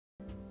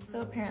So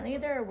apparently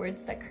there are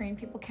words that Korean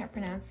people can't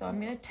pronounce, so I'm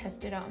gonna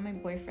test it out on my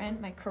boyfriend,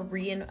 my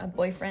Korean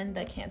boyfriend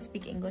that can't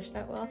speak English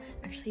that well.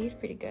 Actually, he's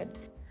pretty good.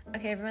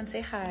 Okay, everyone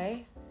say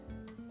hi.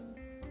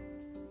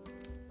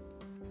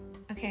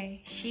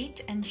 Okay,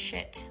 sheet and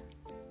shit.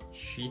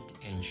 Sheet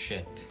and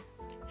shit.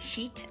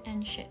 Sheet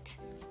and shit.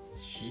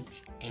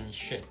 Sheet and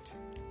shit.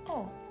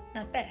 Oh,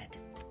 not bad.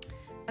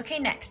 Okay,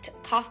 next,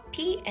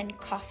 coffee and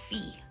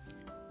coffee.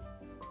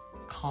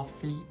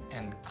 Coffee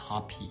and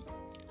copy.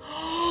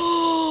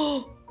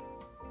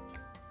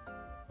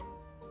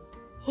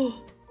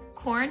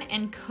 Corn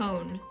and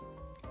cone.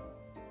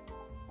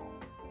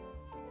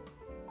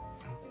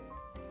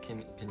 Can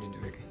you do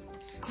it again?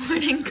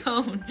 Corn and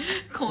cone.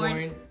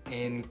 Corn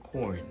and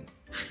corn.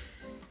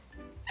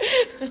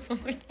 One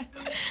more time.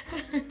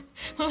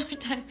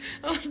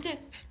 One more time.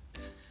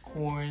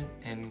 Corn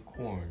and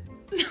corn.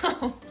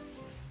 No.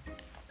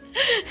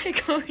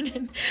 Corn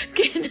and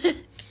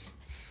kin.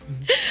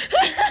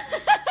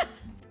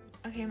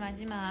 Okay,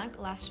 마지막,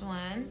 last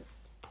one.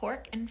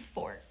 Pork and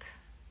fork.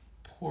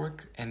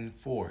 Pork and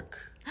fork.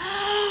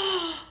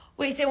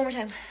 Wait, say it one more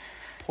time.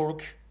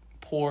 Pork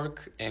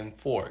and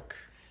fork.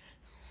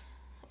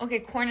 Okay,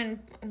 corn and,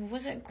 what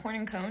was it? Corn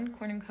and cone?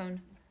 Corn and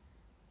cone.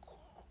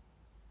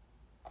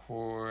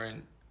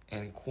 Corn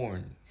and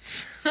corn.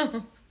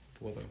 What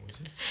was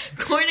it?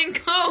 Corn and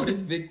cone. What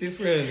is big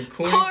difference?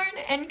 Corn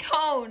and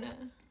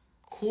cone.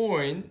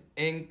 Corn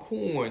and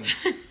corn.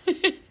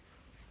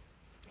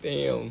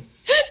 Damn.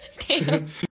 Damn.